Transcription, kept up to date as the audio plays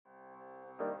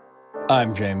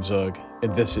I'm James Zug,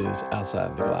 and this is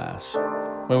Outside the Glass.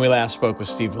 When we last spoke with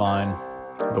Steve Line,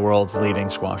 the world's leading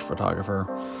squash photographer,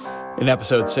 in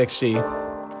episode 60,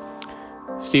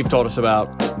 Steve told us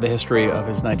about the history of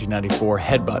his 1994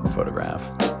 headbutt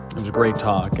photograph. It was a great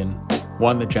talk and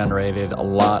one that generated a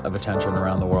lot of attention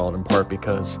around the world, in part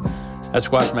because at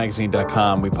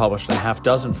squashmagazine.com we published a half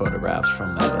dozen photographs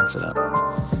from that incident,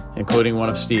 including one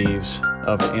of Steve's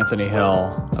of Anthony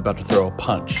Hill about to throw a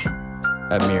punch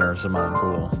at Qamar Zaman.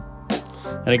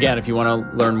 And again, if you want to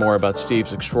learn more about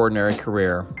Steve's extraordinary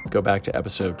career, go back to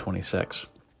episode 26.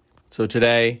 So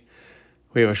today,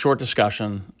 we have a short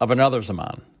discussion of another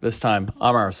Zaman, this time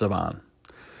Qamar Zaman,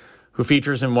 who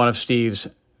features in one of Steve's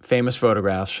famous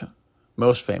photographs,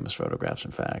 most famous photographs,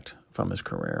 in fact, from his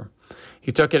career.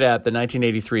 He took it at the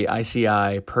 1983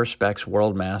 ICI Perspex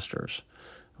World Masters.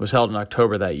 It was held in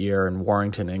October that year in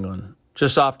Warrington, England.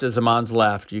 Just off to Zaman's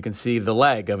left, you can see the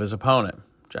leg of his opponent,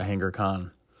 Jahangir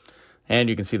Khan. And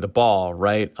you can see the ball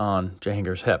right on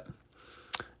Jahangir's hip.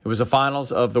 It was the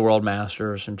finals of the World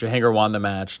Masters, and Jahangir won the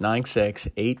match 9-6,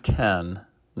 8-10,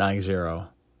 9-0,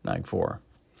 9-4.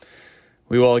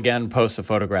 We will again post a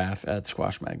photograph at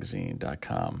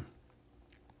squashmagazine.com.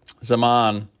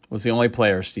 Zaman was the only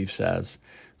player, Steve says,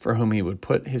 for whom he would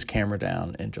put his camera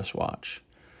down and just watch.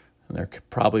 And there could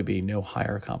probably be no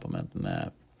higher compliment than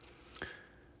that.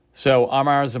 So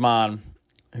Qamar Zaman,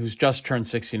 who's just turned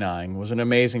 69, was an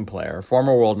amazing player,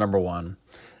 former world number one.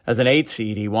 As an 8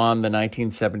 seed, he won the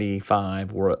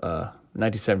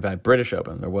 1975 British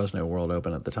Open. There was no World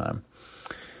Open at the time.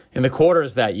 In the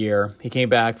quarters that year, he came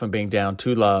back from being down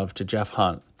 2-love to Jeff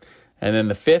Hunt. And in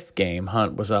the fifth game,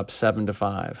 Hunt was up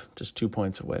 7-5, just 2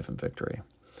 points away from victory.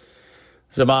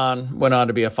 Zaman went on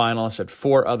to be a finalist at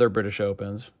 4 other British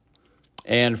Opens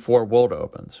and 4 World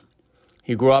Opens.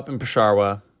 He grew up in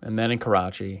Peshawar and then in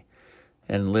Karachi,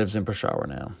 and lives in Peshawar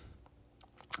now.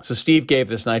 So Steve gave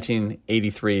this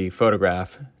 1983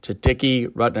 photograph to Dickie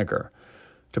Rutnager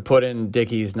to put in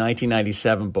Dickie's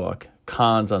 1997 book,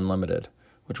 Khans Unlimited,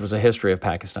 which was a history of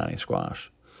Pakistani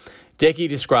squash. Dickie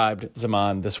described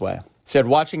Zaman this way. He said,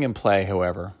 watching him play,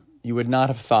 however, you would not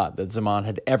have thought that Zaman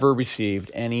had ever received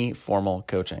any formal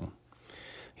coaching.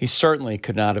 He certainly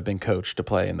could not have been coached to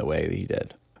play in the way that he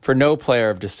did, for no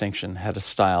player of distinction had a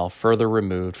style further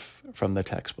removed from the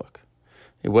textbook.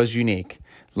 It was unique,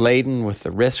 laden with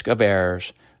the risk of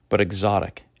errors, but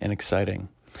exotic and exciting.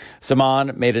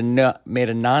 Zaman made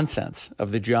a nonsense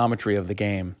of the geometry of the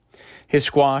game. His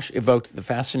squash evoked the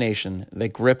fascination that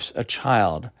grips a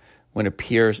child when it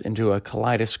peers into a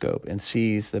kaleidoscope and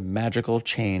sees the magical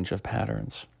change of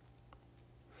patterns.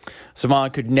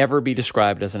 Zaman could never be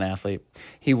described as an athlete.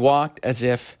 He walked as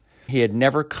if he had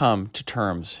never come to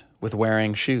terms with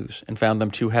wearing shoes and found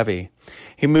them too heavy.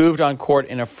 He moved on court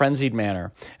in a frenzied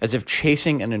manner, as if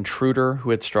chasing an intruder who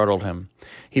had startled him.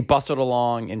 He bustled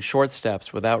along in short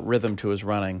steps without rhythm to his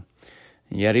running.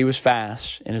 And yet he was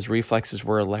fast, and his reflexes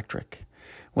were electric.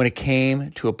 When it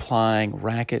came to applying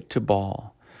racket to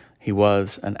ball, he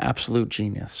was an absolute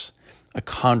genius, a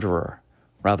conjurer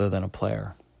rather than a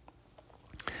player.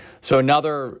 So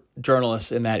another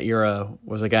journalist in that era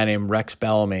was a guy named Rex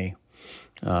Bellamy,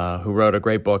 who wrote a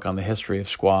great book on the history of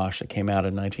squash that came out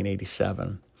in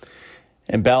 1987.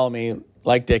 And Bellamy,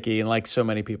 like Dickie and like so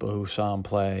many people who saw him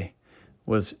play,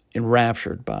 was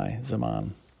enraptured by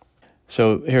Zaman.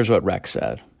 So here's what Rex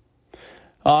said.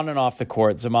 On and off the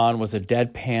court, Zaman was a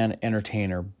deadpan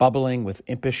entertainer, bubbling with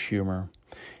impish humor.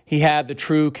 He had the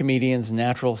true comedian's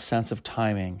natural sense of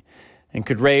timing and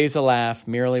could raise a laugh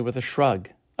merely with a shrug,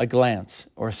 a glance,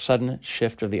 or a sudden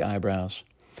shift of the eyebrows.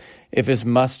 If his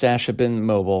mustache had been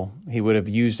mobile, he would have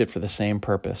used it for the same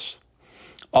purpose.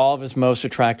 All of his most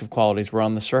attractive qualities were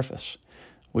on the surface,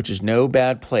 which is no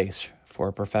bad place for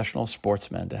a professional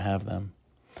sportsman to have them.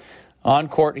 On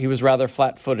court, he was rather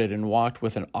flat-footed and walked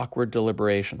with an awkward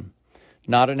deliberation.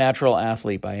 Not a natural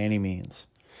athlete by any means.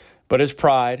 But his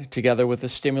pride, together with the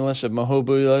stimulus of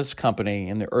Mahobullah's company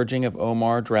and the urging of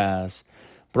Omar Draz,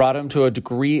 brought him to a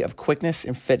degree of quickness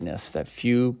and fitness that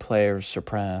few players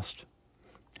surpassed.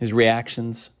 His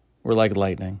reactions were like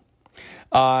lightning.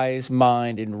 Eyes,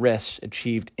 mind, and wrists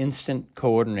achieved instant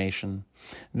coordination.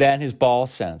 Then his ball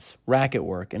sense, racket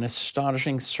work, and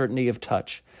astonishing certainty of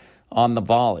touch on the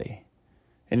volley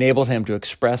enabled him to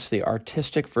express the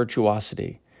artistic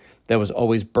virtuosity that was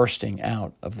always bursting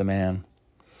out of the man.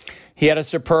 He had a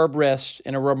superb wrist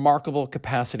and a remarkable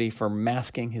capacity for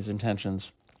masking his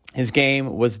intentions. His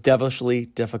game was devilishly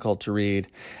difficult to read.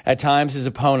 At times, his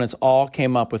opponents all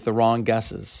came up with the wrong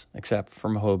guesses, except for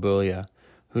Mahobullah,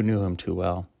 who knew him too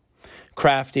well.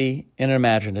 Crafty and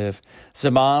imaginative,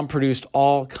 Zaman produced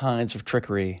all kinds of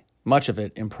trickery much of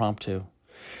it impromptu.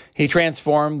 He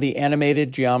transformed the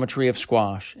animated geometry of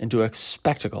squash into a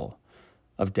spectacle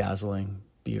of dazzling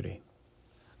beauty.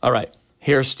 All right,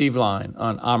 here's Steve Line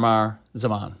on Qamar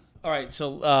Zaman. All right,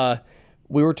 so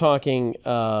we were talking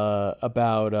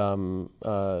about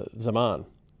Zaman.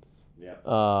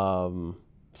 Yeah.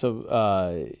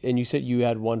 And you said you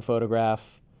had one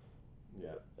photograph.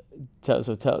 Yeah.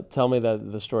 Tell me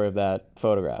the story of that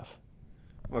photograph.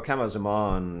 Well, Qamar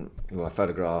Zaman, who I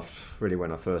photographed really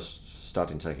when I first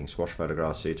started taking squash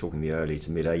photographs, so you're talking the early to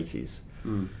mid 80s.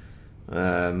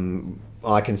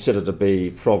 I consider to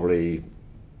be probably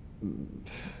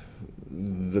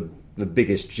the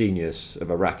biggest genius of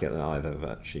a racket that I've ever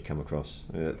actually come across.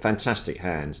 Fantastic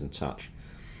hands and touch.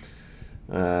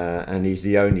 And he's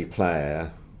the only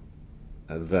player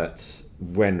that,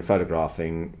 when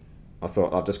photographing, I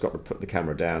thought I've just got to put the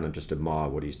camera down and just admire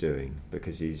what he's doing,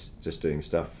 because he's just doing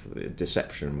stuff.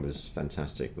 Deception was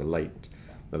fantastic. The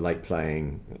late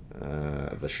playing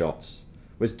of the shots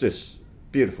was just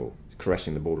beautiful,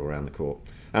 caressing the ball around the court.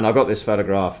 And I got this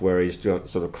photograph where he's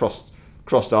sort of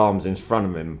crossed arms in front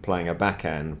of him playing a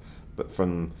backhand, but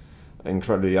from an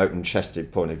incredibly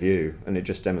open-chested point of view, and it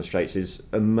just demonstrates his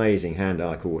amazing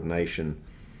hand-eye coordination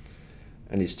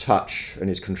and his touch and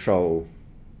his control.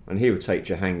 And he would take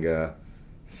Jahangir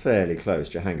fairly close.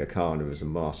 Jahangir Khan, who was a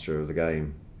master of the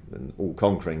game and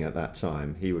all-conquering at that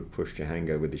time, he would push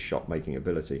Jahangir with his shot-making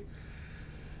ability.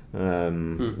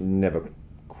 Never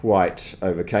quite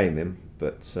overcame him,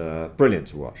 but brilliant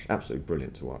to watch, absolutely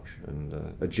brilliant to watch,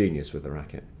 and a genius with the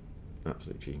racket,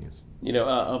 absolute genius.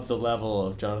 Of the level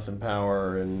of Jonathan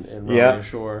Power and Rami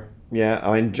Shore. Yeah,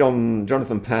 I mean,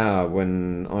 Jonathan Power,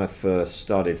 when I first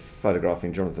started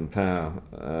photographing Jonathan Power,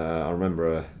 I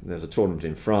remember there's a tournament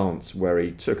in France where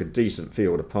he took a decent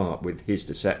field apart with his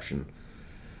deception,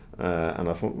 and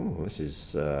I thought, this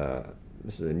is a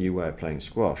new way of playing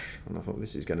squash, and I thought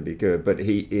this is going to be good. But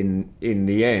he, in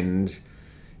the end,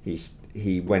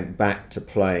 he went back to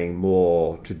playing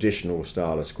more traditional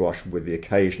style of squash with the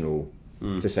occasional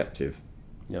deceptive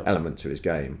element to his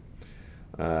game.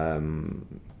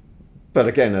 But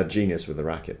again, a genius with the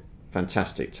racket.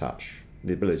 Fantastic touch.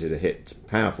 The ability to hit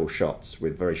powerful shots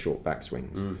with very short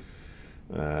backswings.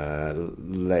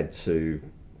 Led to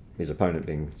his opponent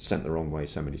being sent the wrong way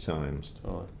so many times.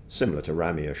 Totally. Similar to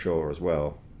Rami Ashore as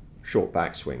well. Short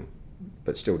backswing,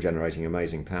 but still generating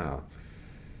amazing power,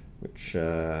 which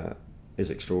is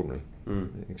extraordinary.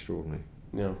 Extraordinary.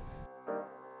 Yeah.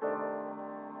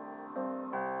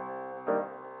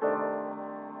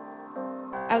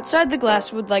 Outside the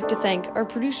Glass would like to thank our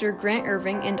producer Grant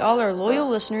Irving and all our loyal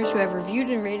listeners who have reviewed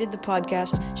and rated the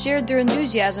podcast, shared their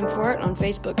enthusiasm for it on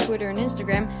Facebook, Twitter, and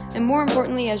Instagram, and more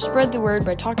importantly has spread the word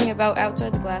by talking about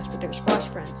Outside the Glass with their squash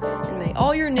friends. And may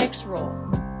all your Knicks roll.